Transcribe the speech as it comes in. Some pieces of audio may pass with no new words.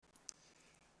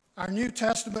Our New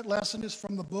Testament lesson is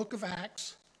from the book of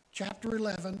Acts, chapter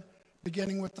 11,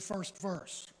 beginning with the first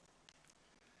verse.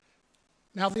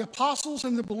 Now the apostles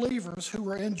and the believers who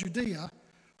were in Judea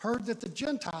heard that the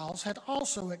Gentiles had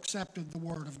also accepted the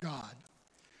word of God.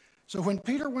 So when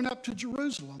Peter went up to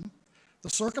Jerusalem,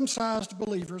 the circumcised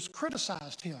believers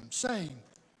criticized him, saying,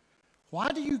 "Why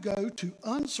do you go to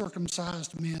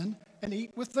uncircumcised men and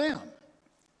eat with them?"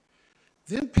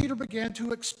 Then Peter began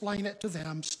to explain it to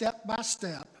them step by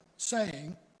step,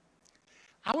 saying,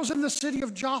 "I was in the city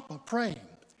of Joppa praying,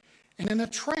 and in a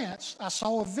trance I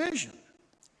saw a vision.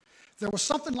 There was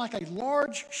something like a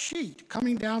large sheet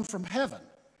coming down from heaven,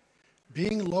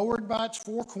 being lowered by its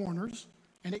four corners,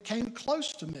 and it came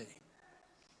close to me.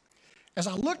 As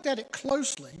I looked at it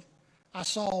closely, I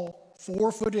saw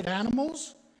four-footed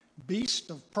animals,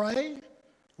 beasts of prey,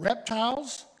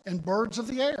 reptiles, and birds of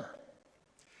the air.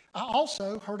 I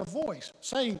also heard a voice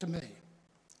saying to me,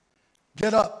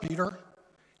 'Get up, Peter,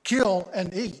 kill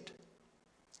and eat.'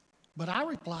 But I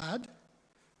replied,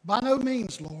 'By no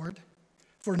means, Lord,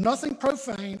 for nothing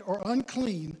profane or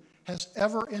unclean has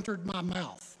ever entered my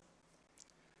mouth.'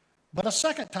 But a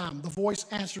second time the voice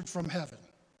answered from heaven,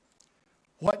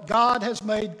 'What God has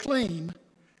made clean,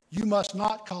 you must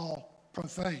not call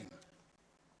profane.'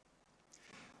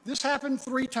 This happened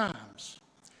 3 times.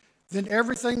 Then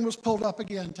everything was pulled up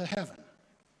again to heaven.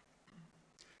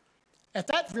 At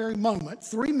that very moment,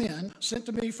 3 men sent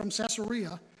to me from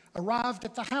Caesarea arrived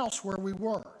at the house where we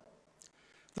were.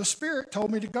 The Spirit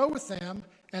told me to go with them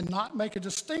and not make a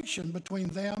distinction between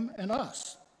them and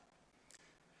us.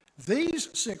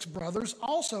 These 6 brothers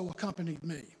also accompanied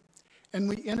me, and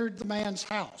we entered the man's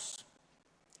house.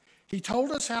 He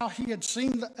told us how he had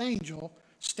seen the angel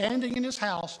standing in his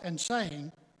house and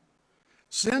saying,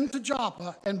 'Send to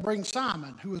Joppa and bring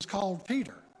Simon, who is called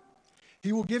Peter.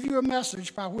 He will give you a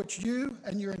message by which you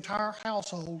and your entire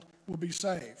household will be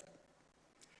saved.'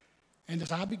 And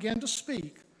as I began to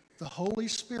speak, the Holy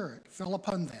Spirit fell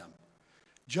upon them,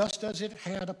 just as it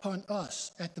had upon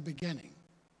us at the beginning.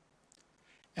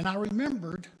 And I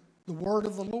remembered the word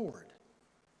of the Lord,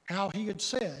 how he had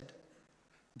said,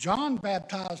 'John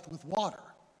baptized with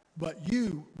water, but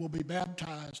you will be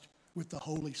baptized with the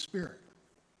Holy Spirit.'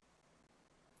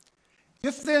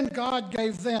 If then God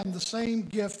gave them the same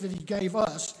gift that he gave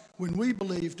us when we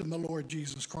believed in the Lord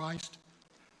Jesus Christ,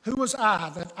 who was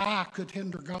I that I could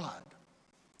hinder God?"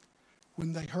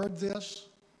 When they heard this,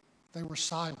 they were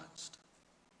silenced.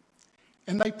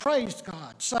 And they praised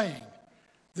God, saying,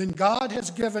 "Then God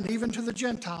has given even to the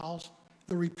Gentiles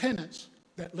the repentance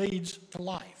that leads to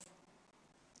life."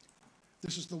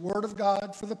 This is the word of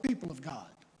God for the people of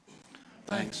God.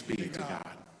 Thanks be to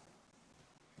God.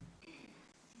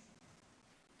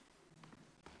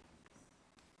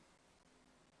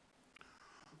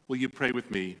 Will you pray with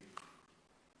me?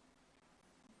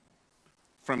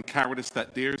 From cowardice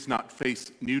that dares not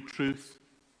face new truth,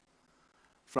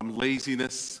 from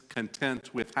laziness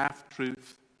content with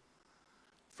half-truth,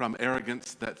 from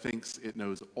arrogance that thinks it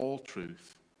knows all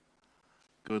truth,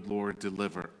 good Lord,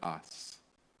 deliver us.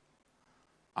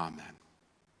 Amen.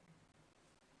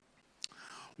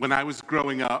 When I was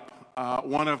growing up,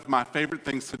 one of my favorite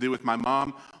things to do with my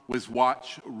mom was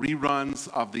watch reruns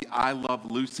of the I Love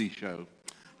Lucy show.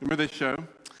 Remember this show?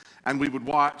 And we would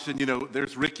watch, and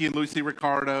there's Ricky and Lucy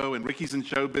Ricardo, and Ricky's in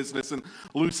show business, and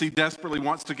Lucy desperately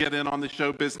wants to get in on the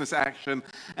show business action,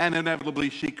 and inevitably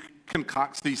she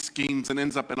concocts these schemes and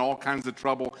ends up in all kinds of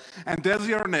trouble. And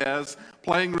Desi Arnaz,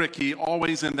 playing Ricky,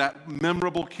 always in that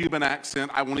memorable Cuban accent,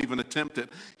 I won't even attempt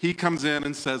it, he comes in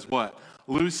and says what?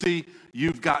 "Lucy,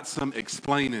 you've got some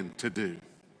explaining to do."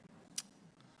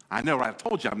 I know, right? I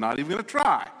told you I'm not even going to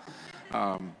try.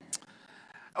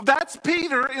 That's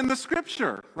Peter in the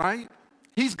scripture, right?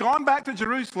 He's gone back to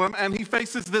Jerusalem and he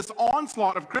faces this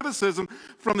onslaught of criticism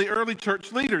from the early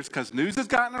church leaders because news has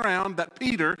gotten around that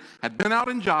Peter had been out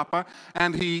in Joppa,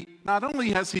 and not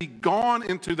only has he gone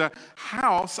into the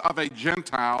house of a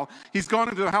Gentile, he's gone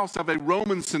into the house of a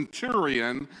Roman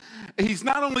centurion. He's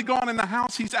not only gone in the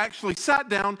house, he's actually sat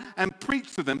down and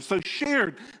preached to them, so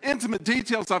shared intimate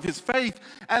details of his faith.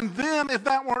 And then, if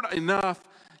that weren't enough,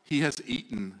 he has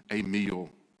eaten a meal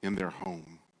in their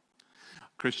home.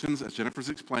 Christians, as Jennifer's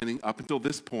explaining, up until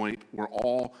this point, were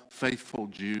all faithful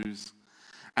Jews,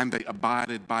 and they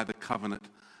abided by the covenant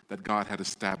that God had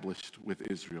established with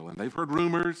Israel. And they've heard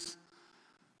rumors,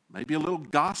 maybe a little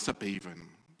gossip even,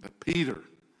 that Peter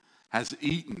has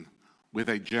eaten with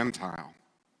a Gentile.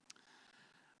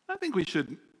 I think we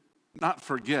should not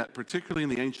forget, particularly in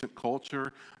the ancient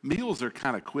culture, meals are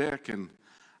kind of quick, and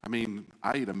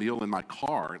I eat a meal in my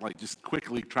car, like just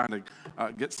quickly trying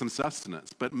to get some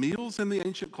sustenance. But meals in the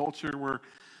ancient culture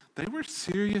they were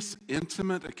serious,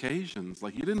 intimate occasions.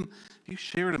 Like you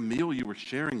shared a meal, you were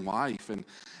sharing life.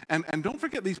 And don't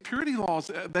forget, these purity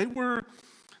laws, they were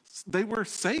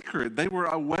sacred. They were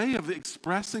a way of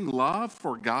expressing love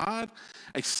for God,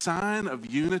 a sign of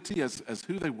unity as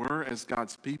who they were as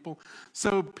God's people.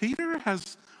 So Peter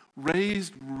has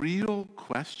raised real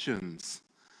questions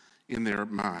in their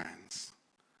minds.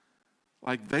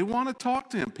 Like they want to talk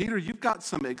to him. Peter, you've got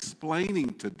some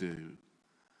explaining to do.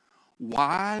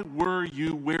 Why were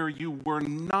you where you were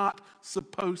not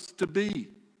supposed to be?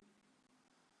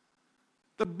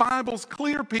 The Bible's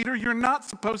clear, Peter, you're not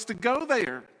supposed to go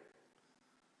there.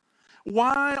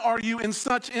 Why are you in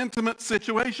such intimate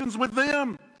situations with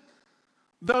them?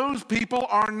 Those people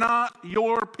are not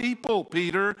your people,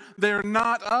 Peter. They're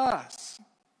not us.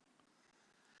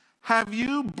 Have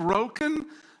you broken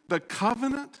the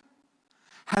covenant?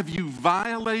 Have you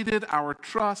violated our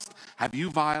trust? Have you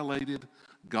violated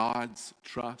God's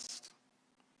trust?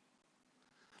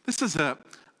 This is a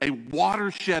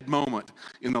watershed moment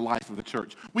in the life of the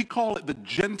church. We call it the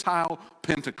Gentile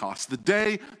Pentecost, the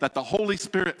day that the Holy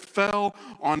Spirit fell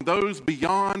on those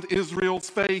beyond Israel's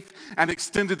faith and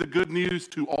extended the good news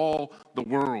to all the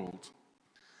world.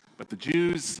 But the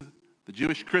Jews, the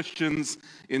Jewish Christians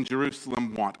in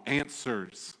Jerusalem want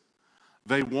answers.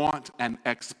 They want an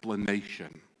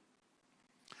explanation.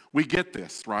 We get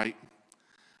this, right?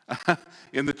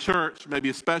 In the church, maybe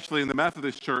especially in the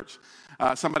Methodist church,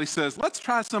 somebody says, let's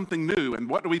try something new. And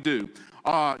what do? You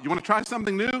want to try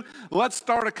something new? Let's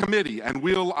start a committee and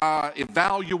we'll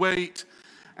evaluate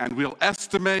and we'll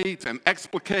estimate and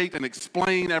explicate and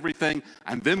explain everything.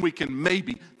 And then we can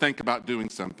maybe think about doing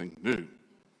something new.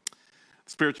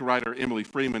 Spiritual writer Emily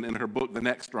Freeman, in her book, The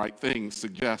Next Right Thing,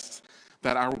 suggests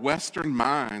that our Western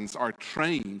minds are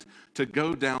trained to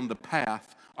go down the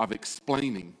path of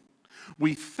explaining.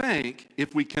 We think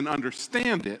if we can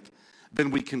understand it,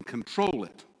 then we can control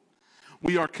it.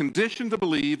 We are conditioned to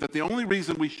believe that the only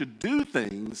reason we should do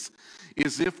things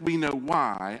is if we know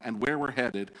why and where we're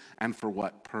headed and for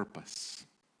what purpose.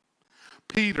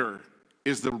 Peter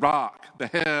is the rock, the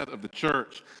head of the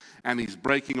church, and he's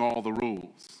breaking all the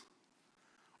rules.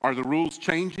 Are the rules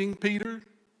changing, Peter?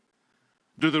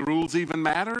 Do the rules even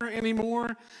matter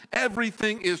anymore?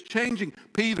 Everything is changing.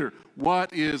 Peter,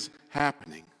 what is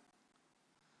happening?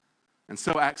 And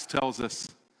so Acts tells us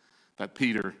that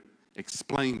Peter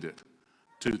explained it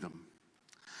to them.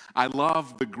 I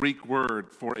love the Greek word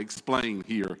for explain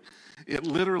here. It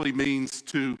literally means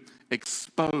to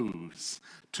expose,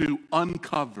 to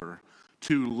uncover,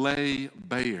 to lay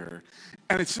bare.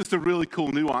 And it's just a really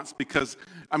cool nuance because,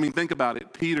 think about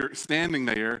it. Peter standing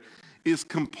there is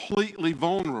completely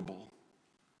vulnerable.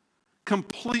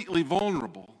 Completely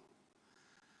vulnerable.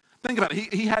 Think about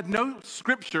it. He had no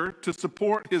scripture to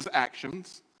support his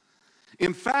actions.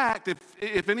 In fact,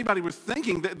 if anybody was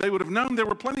thinking, that they would have known there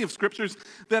were plenty of scriptures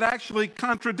that actually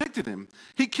contradicted him.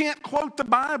 He can't quote the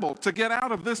Bible to get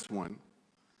out of this one.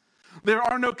 There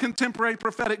are no contemporary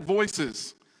prophetic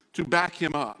voices to back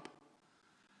him up.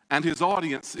 And his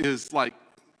audience is like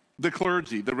the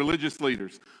clergy, the religious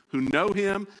leaders who know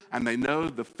him and they know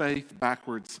the faith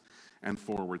backwards and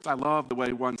forwards. I love the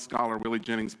way one scholar, Willie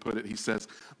Jennings, put it. He says,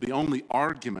 the only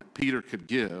argument Peter could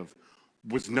give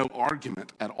was no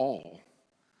argument at all,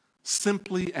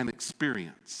 simply an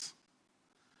experience.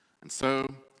 And so,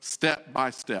 step by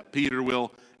step, Peter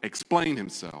will explain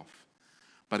himself,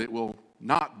 but it will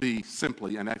not be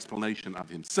simply an explanation of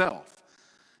himself.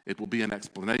 It will be an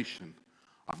explanation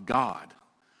of God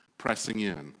pressing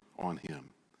in on him.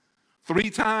 3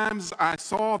 times I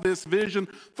saw this vision.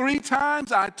 3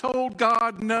 times I told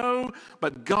God no,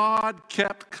 but God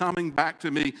kept coming back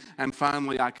to me. And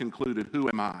finally I concluded, who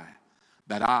am I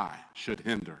that I should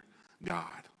hinder God?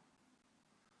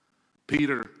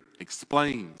 Peter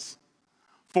explains.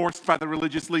 Forced by the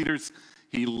religious leaders,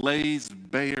 he lays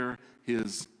bare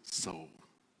his soul.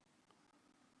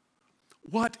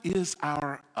 What is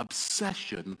our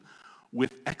obsession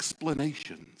with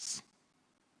explanations?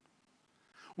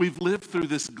 We've lived through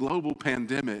this global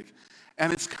pandemic,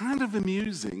 and it's kind of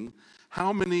amusing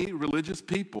how many religious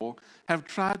people have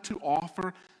tried to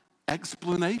offer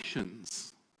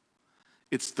explanations.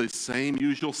 It's the same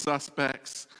usual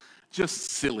suspects,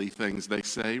 just silly things they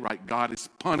say, right? God is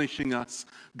punishing us.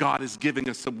 God is giving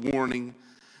us a warning.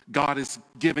 God is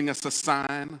giving us a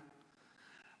sign.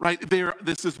 Right there,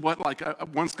 this is what,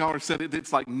 one scholar said,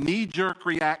 it's like knee-jerk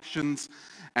reactions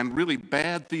and really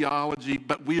bad theology,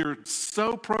 but we're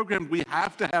so programmed we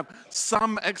have to have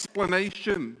some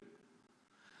explanation.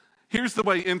 Here's the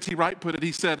way N.T. Wright put it.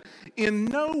 He said, "In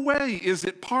no way is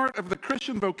it part of the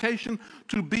Christian vocation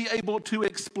to be able to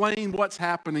explain what's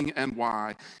happening and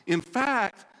why. In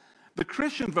fact, the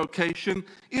Christian vocation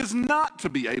is not to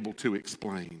be able to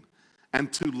explain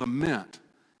and to lament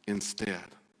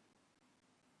instead."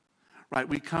 Right?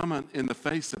 We come in the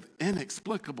face of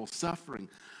inexplicable suffering.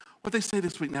 What they say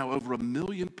this week now, over 1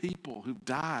 million people who've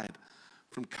died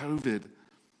from COVID.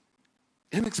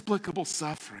 Inexplicable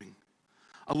suffering.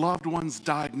 A loved one's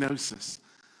diagnosis,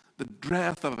 the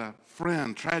death of a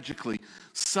friend, tragically,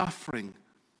 suffering.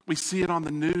 We see it on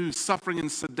the news, suffering in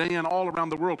Sudan, all around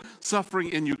the world, suffering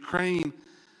in Ukraine.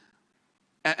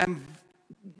 And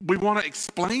we want to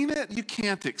explain it? You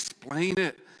can't explain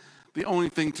it. The only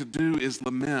thing to do is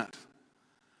lament,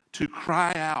 to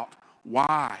cry out,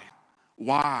 why?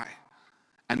 Why?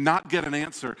 And not get an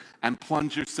answer and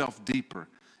plunge yourself deeper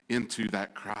into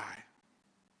that cry.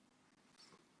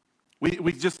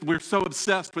 We're so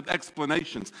obsessed with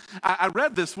explanations. I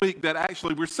read this week that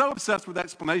actually we're so obsessed with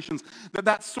explanations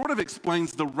that sort of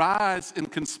explains the rise in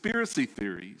conspiracy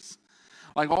theories.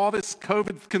 Like all this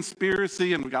COVID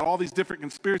conspiracy, and we got all these different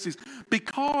conspiracies,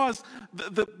 because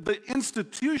the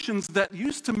institutions that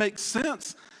used to make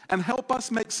sense and help us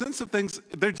make sense of things,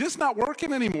 they're just not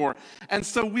working anymore. And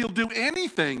so we'll do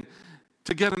anything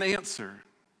to get an answer,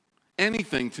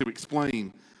 anything to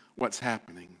explain what's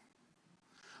happening.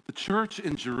 The church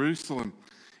in Jerusalem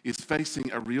is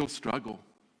facing a real struggle.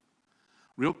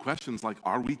 Real questions like,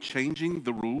 are we changing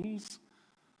the rules?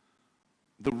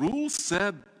 The rules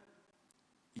said,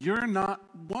 you're not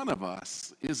one of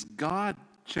us. Is God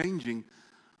changing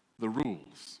the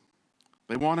rules?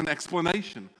 They want an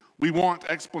explanation. We want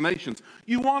explanations.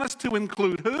 You want us to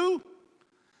include who?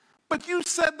 But you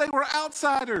said they were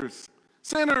outsiders,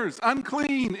 sinners,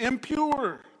 unclean,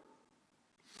 impure.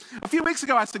 A few weeks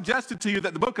ago, I suggested to you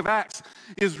that the book of Acts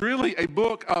is really a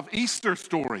book of Easter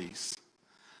stories.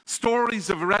 Stories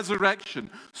of resurrection,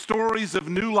 stories of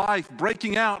new life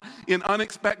breaking out in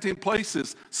unexpected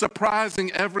places,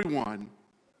 surprising everyone.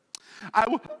 I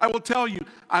will tell you,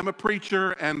 I'm a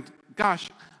preacher, and gosh,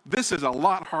 this is a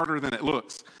lot harder than it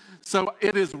looks. So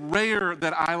it is rare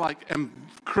that I am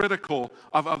critical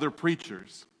of other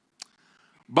preachers.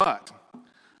 But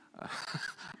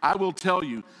I will tell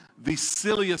you, the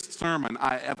silliest sermon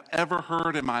I have ever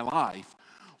heard in my life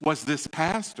was this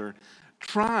pastor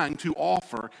trying to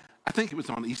offer, I think it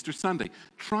was on Easter Sunday,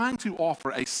 trying to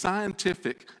offer a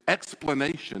scientific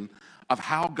explanation of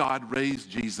how God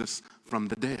raised Jesus from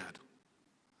the dead.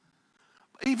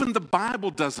 Even the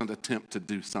Bible doesn't attempt to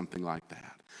do something like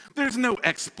that. There's no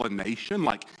explanation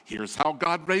like, here's how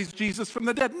God raised Jesus from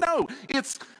the dead. No,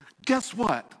 it's, guess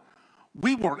what?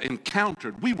 We were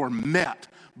encountered, we were met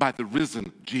by the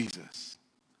risen Jesus.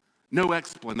 No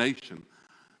explanation,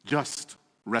 just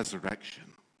resurrection.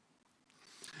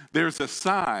 There's a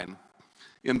sign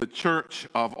in the Church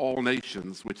of All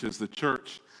Nations, which is the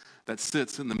church that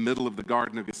sits in the middle of the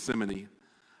Garden of Gethsemane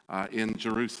in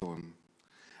Jerusalem.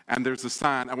 And there's a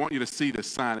sign. I want you to see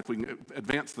this sign. If we can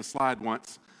advance the slide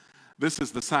once. This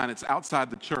is the sign. It's outside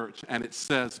the church, and it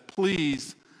says,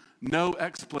 "Please, no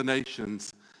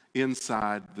explanations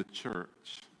inside the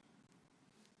church."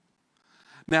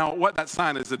 Now, what that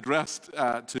sign is addressed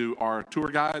to our tour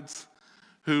guides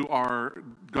who are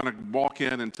going to walk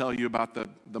in and tell you about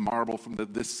the marble from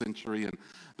this century and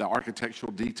the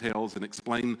architectural details and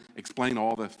explain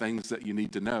all the things that you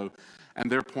need to know. And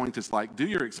their point is like, do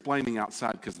your explaining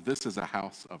outside because this is a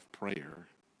house of prayer.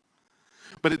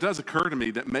 But it does occur to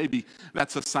me that maybe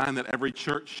that's a sign that every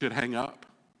church should hang up.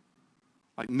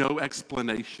 Like, no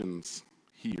explanations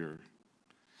here.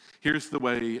 Here's the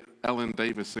way Ellen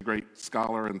Davis, a great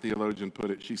scholar and theologian,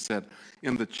 put it. She said,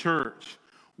 in the church,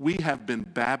 we have been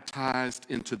baptized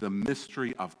into the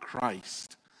mystery of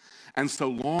Christ. And so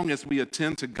long as we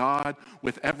attend to God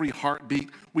with every heartbeat,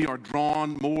 we are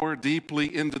drawn more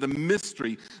deeply into the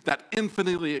mystery that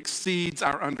infinitely exceeds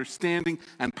our understanding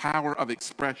and power of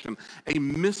expression. A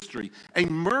mystery, a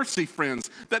mercy, friends,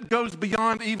 that goes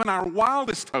beyond even our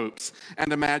wildest hopes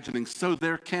and imaginings. So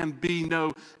there can be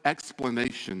no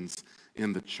explanations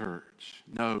in the church.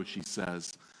 No, she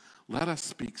says, let us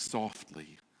speak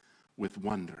softly with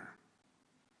wonder.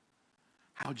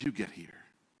 How'd you get here?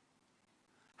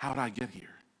 How'd I get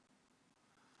here?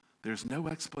 There's no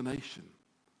explanation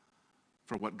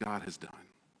for what God has done.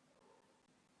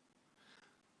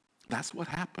 That's what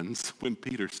happens when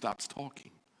Peter stops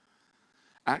talking.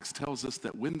 Acts tells us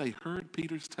that when they heard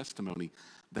Peter's testimony,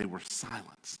 they were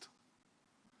silenced.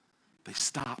 They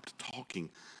stopped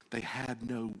talking. They had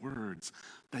no words.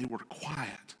 They were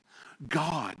quiet.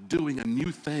 God doing a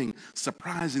new thing,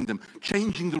 surprising them,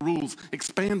 changing the rules,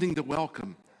 expanding the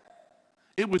welcome.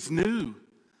 It was new,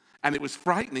 and it was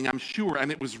frightening, I'm sure,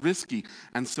 and it was risky,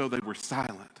 and so they were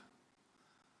silent.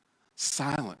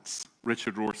 Silence,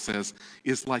 Richard Rohr says,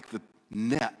 is like the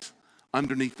net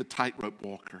underneath the tightrope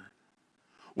walker.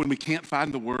 When we can't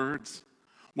find the words,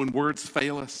 when words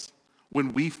fail us,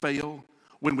 when we fail,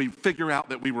 when we figure out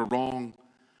that we were wrong,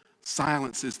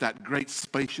 silence is that great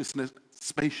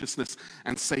spaciousness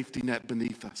and safety net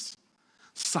beneath us.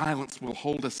 Silence will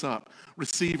hold us up,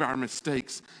 receive our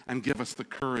mistakes, and give us the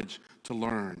courage to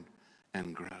learn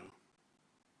and grow.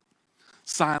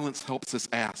 Silence helps us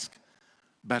ask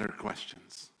better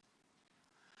questions.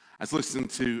 I was listening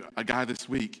to a guy this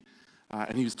week,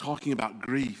 and he was talking about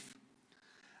grief.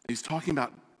 He's talking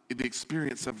about the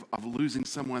experience of losing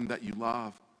someone that you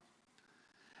love.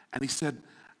 And he said,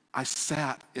 I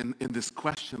sat in this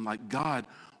question like, God,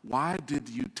 why did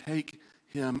you take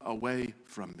him away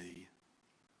from me?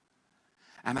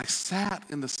 And I sat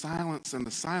in the silence, and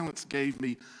the silence gave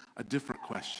me a different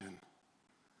question.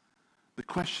 The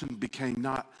question became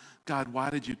not, God, why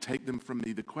did you take them from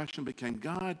me? The question became,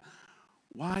 God,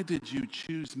 why did you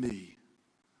choose me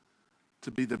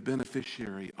to be the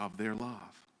beneficiary of their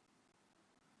love?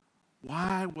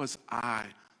 Why was I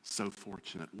so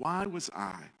fortunate? Why was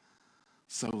I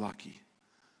so lucky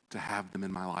to have them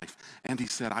in my life? And he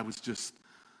said, I was just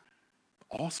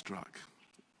awestruck,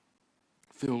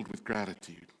 filled with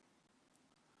gratitude.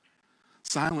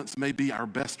 Silence may be our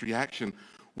best reaction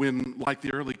when, like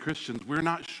the early Christians, we're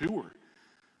not sure.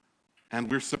 And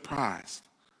we're surprised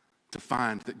to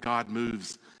find that God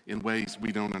moves in ways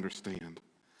we don't understand.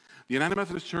 The United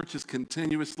Methodist Church is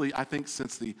continuously, I think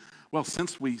since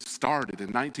we started in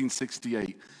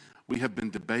 1968, we have been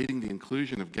debating the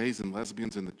inclusion of gays and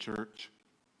lesbians in the church.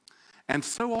 And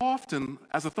so often,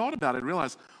 as I thought about it, I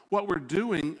realized what we're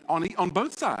doing on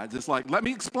both sides is like, let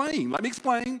me explain.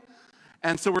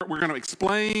 And so we're going to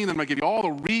explain, and I'm going to give you all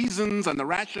the reasons and the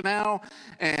rationale.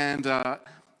 And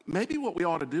maybe what we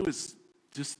ought to do is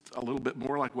just a little bit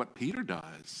more like what Peter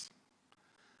does.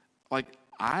 Like,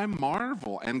 I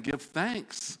marvel and give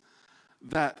thanks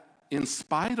that in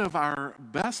spite of our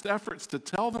best efforts to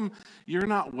tell them you're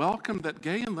not welcome, that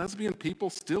gay and lesbian people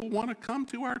still want to come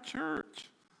to our church.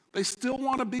 They still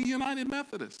want to be United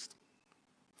Methodist.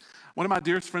 One of my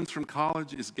dearest friends from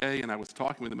college is gay, and I was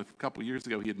talking with him a couple years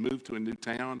ago. He had moved to a new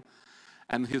town,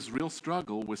 and his real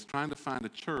struggle was trying to find a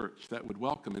church that would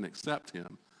welcome and accept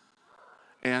him.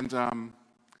 And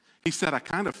he said, I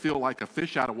kind of feel like a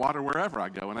fish out of water wherever I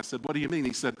go. And I said, what do you mean?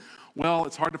 He said, well,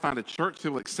 it's hard to find a church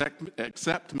that will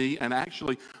accept me. And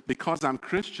actually, because I'm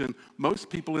Christian,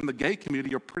 most people in the gay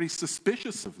community are pretty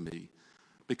suspicious of me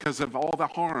because of all the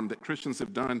harm that Christians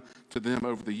have done to them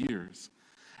over the years.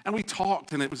 And we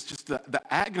talked, and it was just the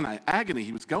agony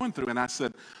he was going through. And I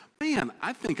said, man,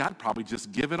 I think I'd probably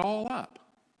just give it all up.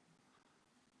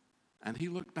 And he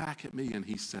looked back at me and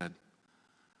he said,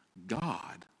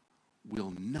 God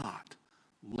will not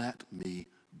let me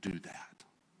do that.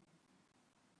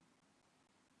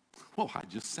 Well, I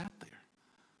just sat there,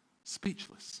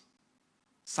 speechless,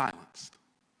 silenced.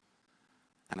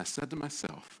 And I said to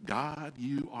myself, God,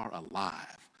 you are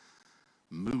alive,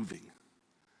 moving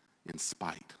in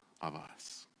spite of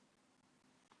us.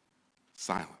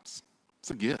 Silence. It's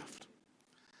a gift.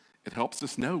 It helps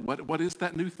us know what is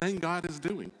that new thing God is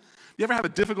doing. You ever have a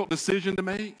difficult decision to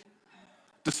make?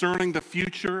 Discerning the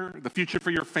future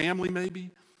for your family maybe.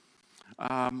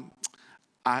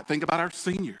 I think about our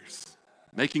seniors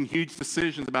making huge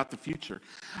decisions about the future.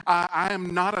 I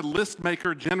am not a list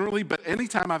maker generally, but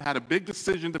anytime I've had a big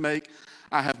decision to make,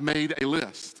 I have made a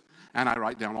list. And I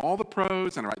write down all the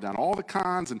pros and I write down all the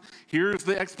cons, and here's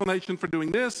the explanation for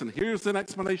doing this, and here's an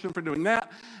explanation for doing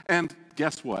that. And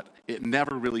guess what? It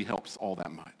never really helps all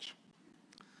that much.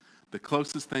 The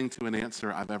closest thing to an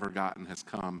answer I've ever gotten has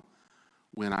come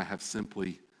when I have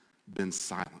simply been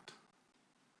silent.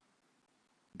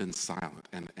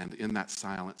 And in that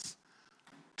silence,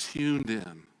 tuned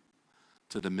in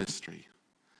to the mystery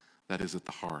that is at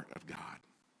the heart of God.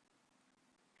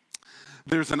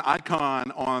 There's an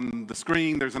icon on the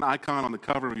screen. There's an icon on the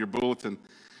cover of your bulletin.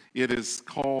 It is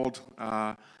called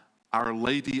Our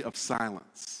Lady of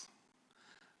Silence.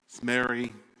 It's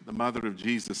Mary, the mother of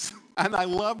Jesus. And I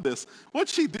love this.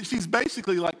 She's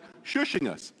basically like shushing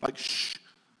us. Like, shh,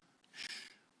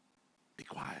 be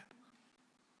quiet.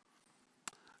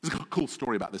 There's a cool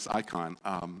story about this icon.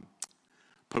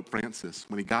 Pope Francis,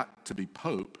 when he got to be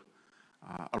Pope,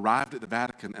 arrived at the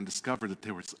Vatican and discovered that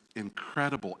there was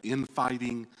incredible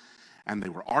infighting, and they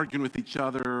were arguing with each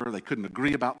other. They couldn't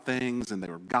agree about things, and they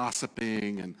were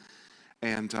gossiping.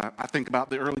 And I think about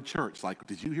the early church, like,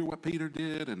 did you hear what Peter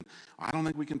did? And I don't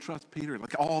think we can trust Peter.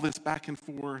 Like all this back and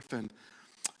forth. And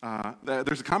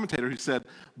there's a commentator who said,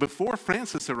 before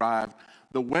Francis arrived,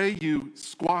 the way you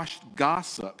squashed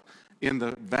gossip in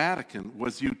the Vatican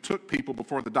was you took people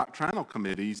before the doctrinal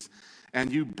committees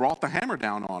and you brought the hammer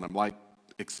down on them, like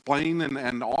explain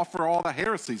and offer all the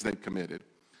heresies they've committed.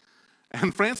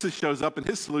 And Francis shows up, and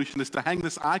his solution is to hang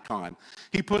this icon.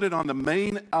 He put it on the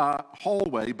main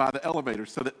hallway by the elevator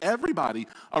so that everybody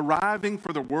arriving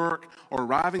for the work or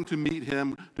arriving to meet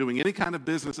him, doing any kind of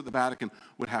business at the Vatican,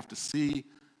 would have to see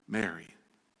Mary.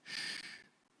 Shh.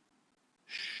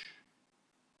 Shh.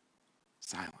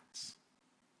 Silence.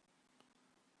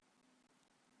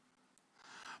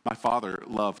 My father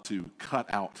loved to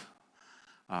cut out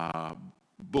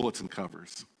bulletin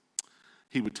covers.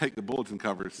 He would take the bulletin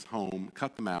covers home,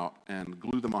 cut them out, and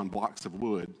glue them on blocks of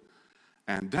wood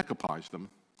and decoupage them.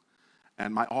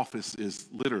 And my office is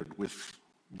littered with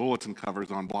bulletin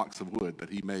covers on blocks of wood that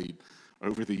he made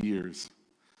over the years.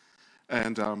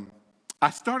 And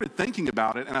I started thinking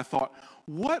about it, and I thought,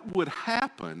 what would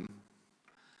happen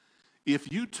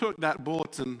if you took that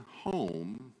bulletin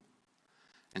home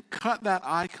and cut that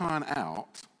icon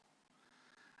out,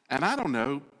 and I don't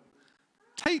know,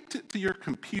 taped it to your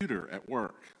computer at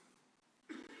work,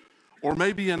 or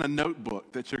maybe in a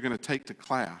notebook that you're going to take to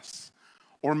class,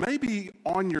 or maybe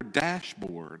on your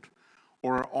dashboard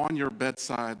or on your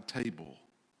bedside table,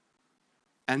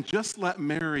 and just let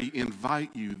Mary invite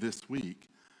you this week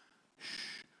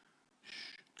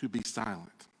to be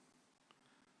silent,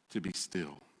 to be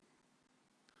still.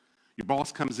 Your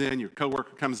boss comes in, your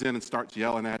coworker comes in and starts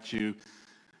yelling at you.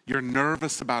 You're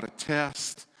nervous about a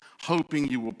test, hoping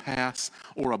you will pass,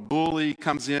 or a bully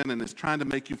comes in and is trying to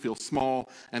make you feel small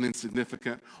and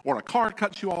insignificant, or a car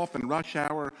cuts you off in rush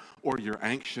hour, or you're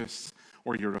anxious,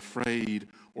 or you're afraid,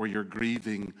 or you're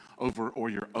grieving over, or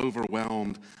you're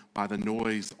overwhelmed by the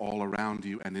noise all around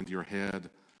you and in your head.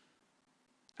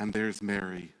 And there's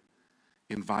Mary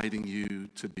inviting you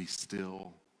to be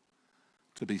still,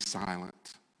 to be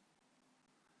silent.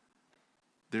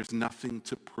 There's nothing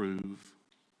to prove.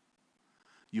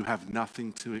 You have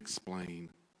nothing to explain.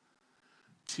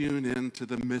 Tune in to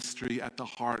the mystery at the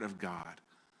heart of God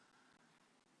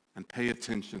and pay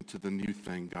attention to the new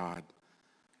thing God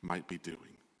might be doing.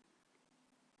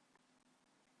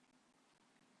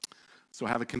 So I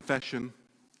have a confession.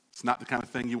 It's not the kind of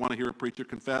thing you want to hear a preacher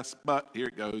confess, but here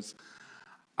it goes.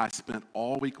 I spent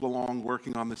all week long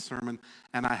working on this sermon,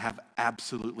 and I have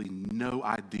absolutely no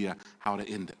idea how to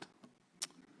end it.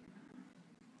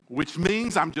 Which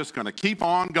means I'm just going to keep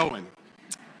on going.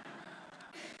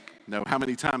 No, how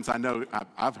many times I know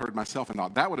I've heard myself and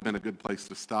thought, that would have been a good place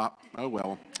to stop. Oh,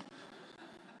 well.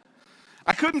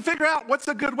 I couldn't figure out what's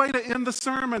a good way to end the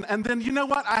sermon. And then, you know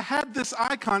what? I had this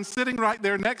icon sitting right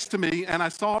there next to me, and I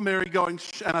saw Mary going,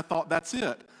 shh, and I thought, that's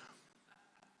it.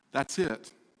 That's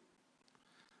it.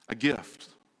 A gift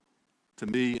to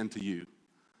me and to you.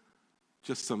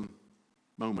 Just some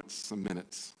moments, some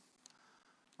minutes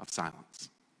of silence.